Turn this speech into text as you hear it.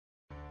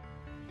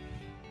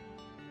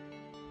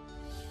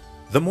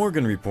The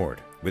Morgan Report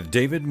with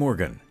David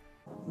Morgan.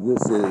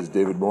 This is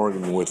David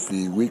Morgan with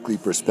the weekly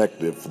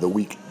perspective for the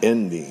week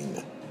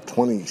ending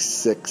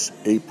 26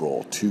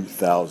 April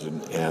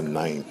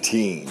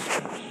 2019.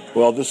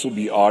 Well, this will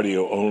be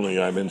audio only.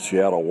 I'm in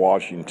Seattle,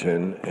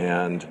 Washington,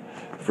 and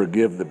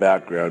forgive the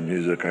background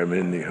music. I'm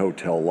in the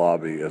hotel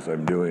lobby as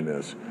I'm doing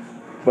this.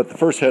 But the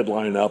first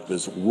headline up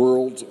is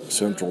World's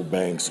Central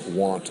Banks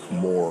Want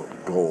More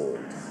Gold.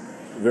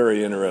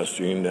 Very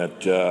interesting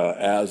that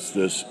as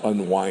this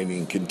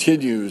unwinding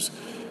continues,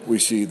 we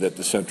see that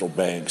the central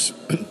banks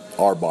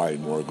are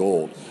buying more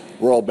gold.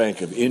 Royal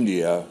Bank of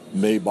India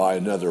may buy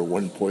another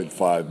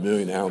 1.5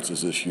 million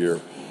ounces this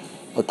year,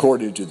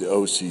 according to the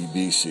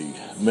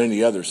OCBC.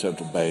 Many other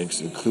central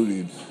banks,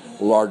 including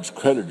large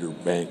creditor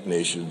bank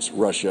nations,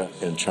 Russia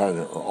and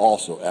China, are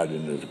also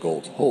adding to the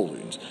gold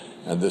holdings,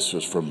 and this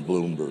was from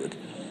Bloomberg.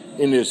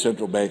 India's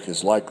central bank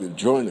is likely to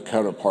join the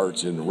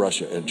counterparts in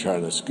Russia and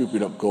China,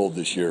 scooping up gold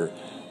this year,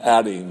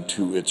 adding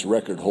to its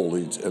record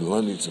holdings and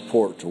lending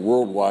support to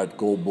worldwide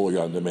gold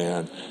bullion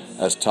demand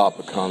as top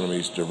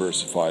economies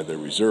diversify their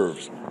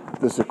reserves.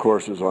 This, of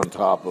course, is on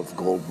top of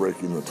gold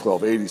breaking the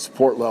 1280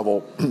 support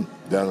level,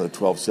 down to the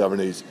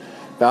 1270s,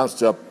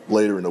 bounced up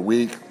later in the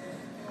week.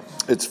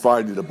 It's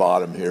finding a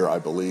bottom here, I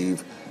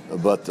believe,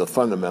 but the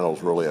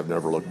fundamentals really have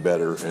never looked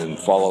better, and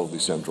follow the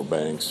central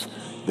banks.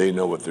 They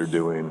know what they're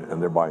doing,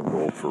 and they're buying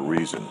gold for a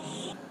reason.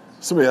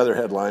 Some of the other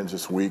headlines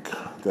this week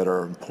that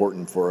are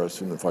important for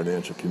us in the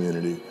financial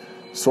community: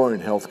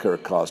 soaring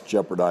healthcare costs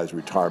jeopardize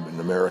retirement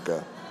in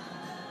America.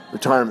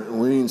 Retirement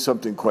means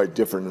something quite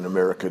different in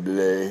America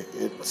today.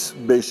 It's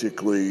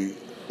basically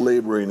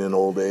laboring in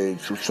old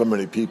age. There's so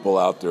many people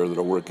out there that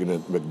are working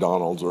at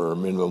McDonald's or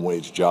minimum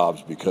wage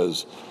jobs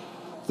because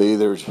they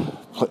either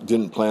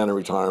didn't plan a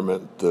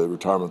retirement, the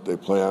retirement they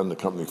planned, the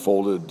company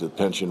folded, the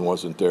pension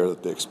wasn't there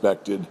that they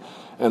expected,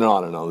 and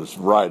on and on. There's a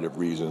variety of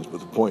reasons, but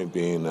the point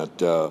being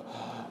that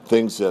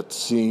things that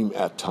seem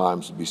at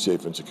times to be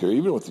safe and secure,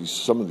 even with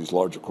some of these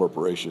larger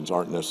corporations,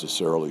 aren't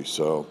necessarily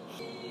so.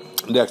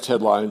 Next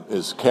headline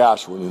is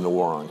cash winning the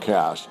war on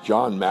cash.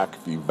 John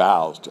McAfee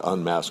vows to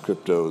unmask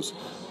crypto's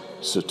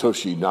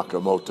Satoshi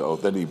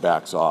Nakamoto, then he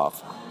backs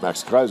off.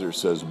 Max Kaiser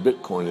says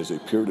Bitcoin is a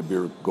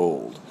peer-to-peer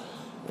gold.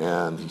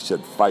 And he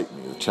said, fight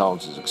me. The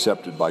challenge is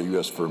accepted by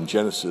U.S. firm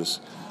Genesis,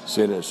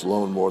 saying it's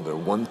loaned more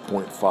than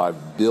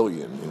 $1.5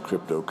 billion in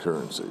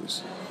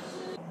cryptocurrencies.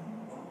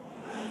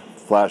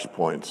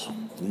 Flashpoints.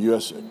 The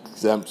U.S.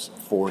 exempts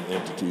foreign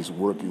entities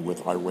working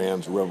with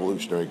Iran's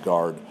Revolutionary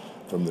Guard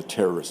from the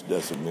terrorist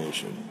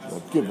designation.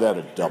 Now, give that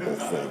a double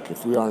think.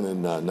 If we aren't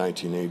in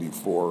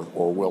 1984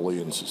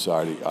 Orwellian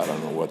society, I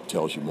don't know what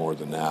tells you more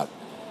than that.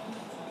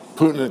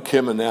 Putin and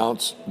Kim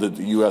announced that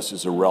the U.S.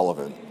 is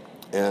irrelevant.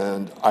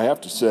 And I have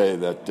to say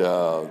that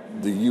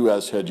the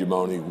U.S.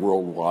 hegemony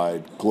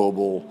worldwide,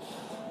 global,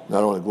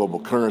 not only global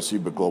currency,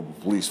 but global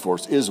police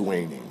force is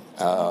waning.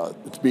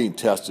 It's being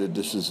tested.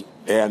 This is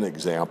an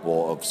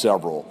example of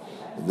several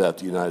that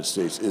the United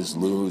States is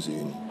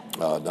losing,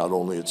 not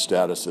only its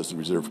status as the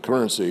reserve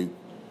currency,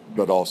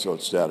 but also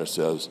its status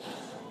as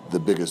the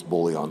biggest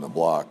bully on the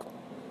block.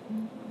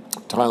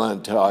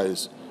 Thailand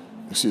tows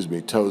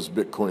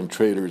Bitcoin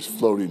traders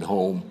floating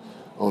home.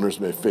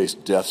 Owners may face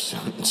death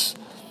sentence.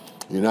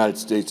 The United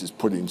States is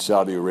putting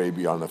Saudi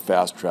Arabia on a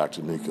fast track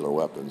to nuclear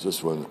weapons.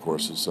 This one, of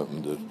course, is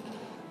something to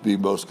be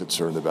most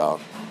concerned about.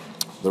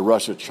 The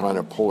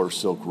Russia-China Polar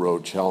Silk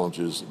Road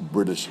challenges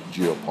British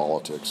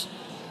geopolitics.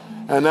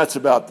 And that's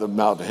about the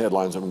amount of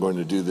headlines I'm going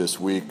to do this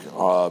week.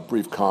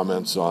 Brief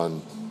comments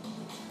on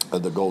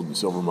the gold and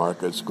silver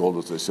markets. Gold,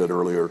 as I said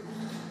earlier,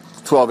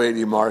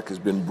 1280 mark has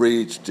been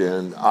breached,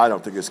 and I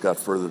don't think it's got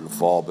further to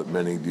fall, but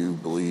many do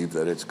believe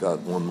that it's got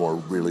one more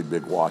really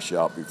big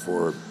washout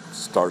before it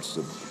starts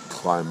to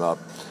climb up.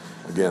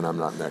 Again, I'm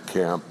not in that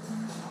camp.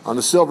 On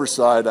the silver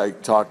side, I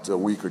talked a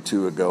week or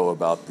two ago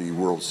about the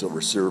World Silver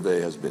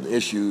Survey has been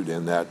issued,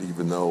 and that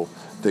even though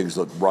things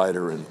look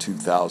brighter in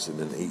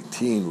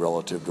 2018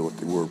 relative to what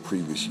they were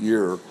previous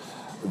year,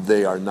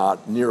 they are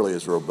not nearly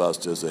as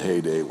robust as the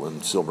heyday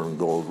when silver and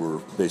gold were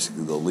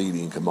basically the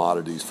leading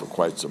commodities for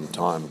quite some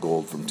time,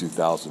 gold from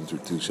 2000 through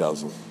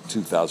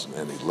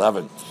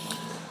 2011.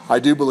 I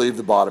do believe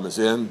the bottom is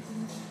in.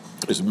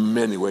 There's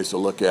many ways to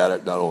look at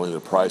it, not only the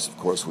price, of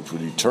course, which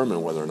would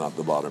determine whether or not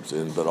the bottom's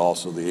in, but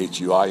also the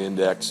HUI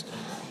index,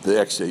 the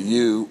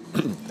XAU,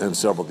 and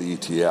several of the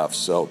ETFs.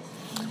 So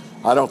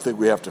I don't think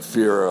we have to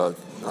fear a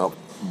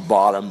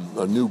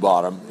new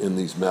bottom in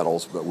these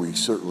metals, but we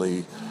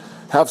certainly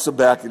have some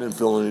backing and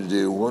filling to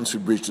do. Once we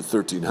breach the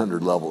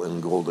 1300 level in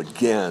gold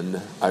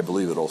again, I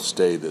believe it'll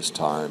stay this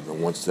time.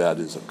 And once that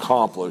is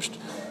accomplished,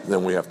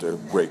 then we have to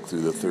break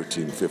through the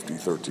 1350,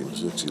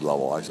 1360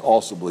 level. I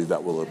also believe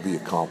that will be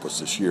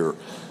accomplished this year.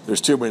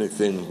 There's too many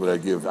things that I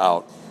give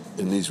out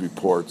in these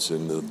reports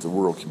and the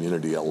world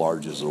community at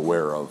large is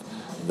aware of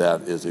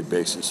that is a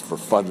basis for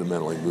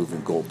fundamentally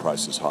moving gold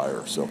prices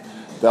higher. So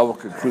that will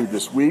conclude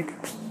this week.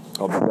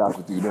 I'll be back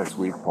with you next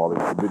week, probably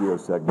with the video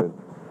segment.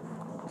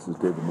 This is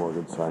David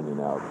Morgan signing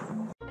out.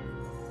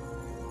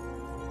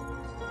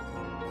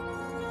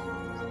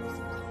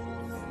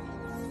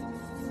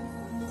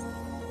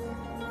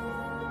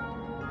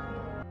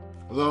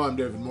 Hello, I'm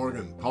David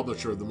Morgan,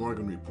 publisher of The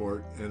Morgan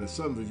Report, and as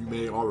some of you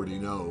may already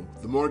know,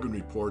 The Morgan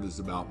Report is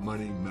about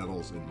money,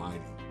 metals, and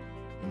mining.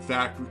 In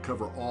fact, we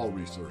cover all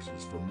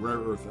resources from rare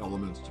earth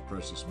elements to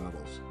precious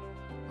metals.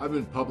 I've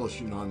been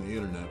publishing on the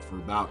internet for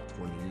about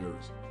 20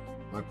 years.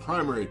 My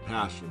primary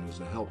passion is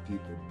to help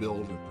people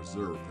build and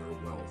preserve their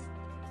wealth.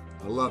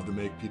 I love to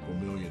make people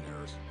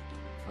millionaires.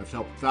 I've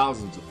helped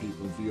thousands of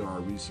people via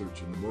our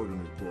research in The Morgan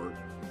Report,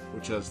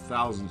 which has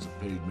thousands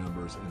of paid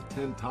members and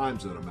 10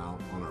 times that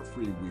amount on our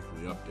free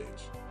weekly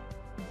updates.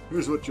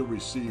 Here's what you'll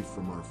receive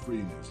from our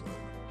free newsletter.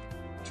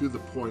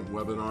 To-the-point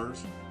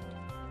webinars,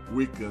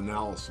 weekly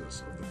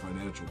analysis of the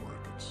financial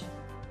markets,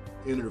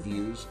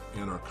 interviews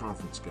and our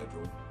conference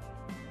schedule,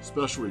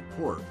 special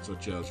reports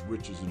such as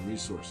riches and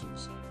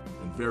resources,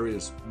 and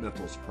various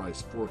metals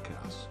price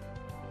forecasts.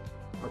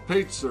 Our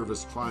paid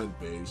service client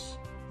base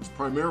is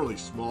primarily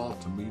small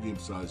to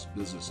medium-sized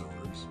business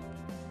owners,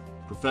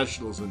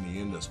 professionals in the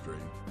industry,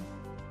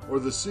 or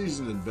the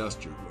seasoned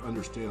investor who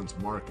understands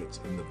markets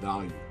and the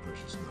value of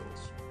precious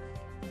metals.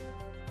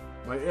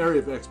 My area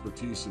of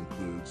expertise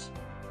includes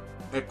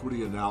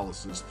equity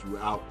analysis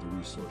throughout the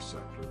resource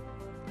sector,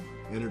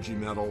 energy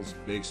metals,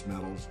 base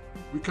metals.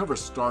 We cover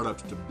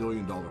startups to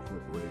billion-dollar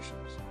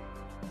corporations.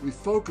 We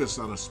focus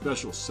on a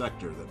special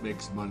sector that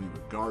makes money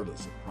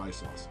regardless of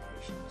price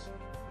oscillations,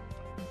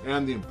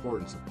 and the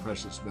importance of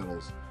precious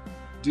metals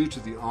due to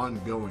the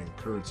ongoing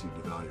currency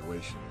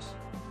devaluations.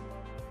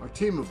 Our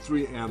team of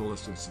 3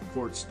 analysts and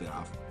support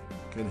staff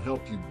can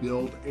help you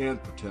build and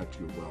protect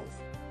your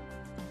wealth.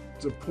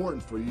 It's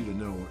important for you to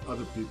know what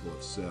other people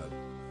have said.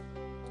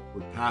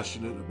 We're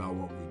passionate about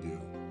what we do.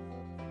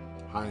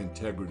 High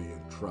integrity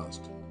and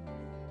trust.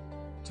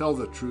 Tell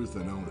the truth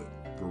and own it.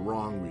 If we're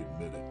wrong, we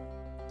admit it.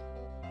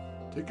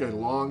 Take a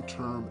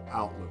long-term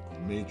outlook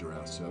with major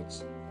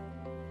assets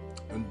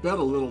and bet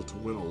a little to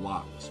win a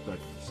lot with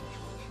speculative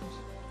situations.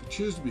 If you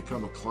choose to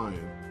become a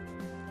client,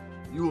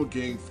 you will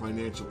gain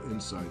financial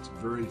insights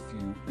very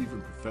few,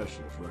 even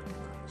professionals,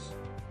 recognize.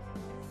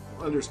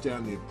 You'll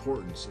understand the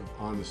importance of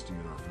honesty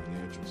in our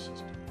financial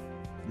system.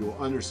 You will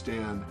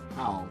understand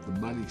how the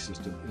money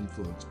system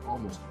influences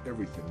almost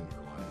everything in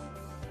your life.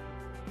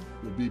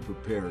 You'll be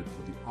prepared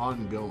for the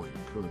ongoing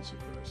currency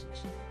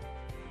crisis.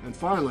 And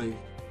finally,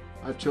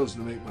 I've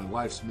chosen to make my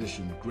life's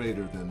mission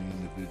greater than the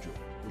individual,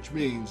 which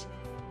means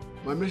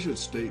my mission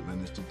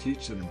statement is to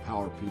teach and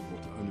empower people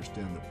to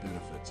understand the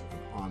benefits of an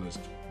honest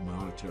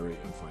monetary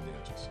and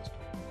financial system.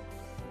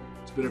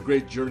 It's been a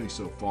great journey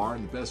so far,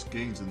 and the best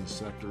gains in this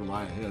sector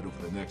lie ahead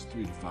over the next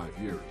 3 to 5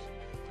 years.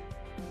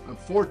 I'm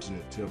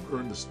fortunate to have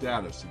earned the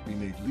status of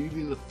being a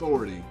leading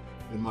authority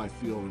in my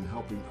field in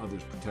helping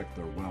others protect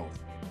their wealth.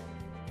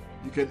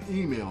 You can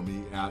email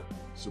me at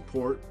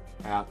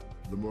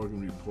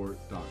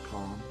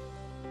support@themorganreport.com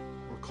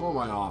or call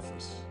my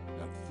office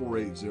at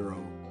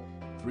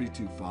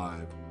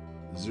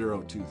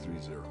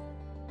 480-325-0230.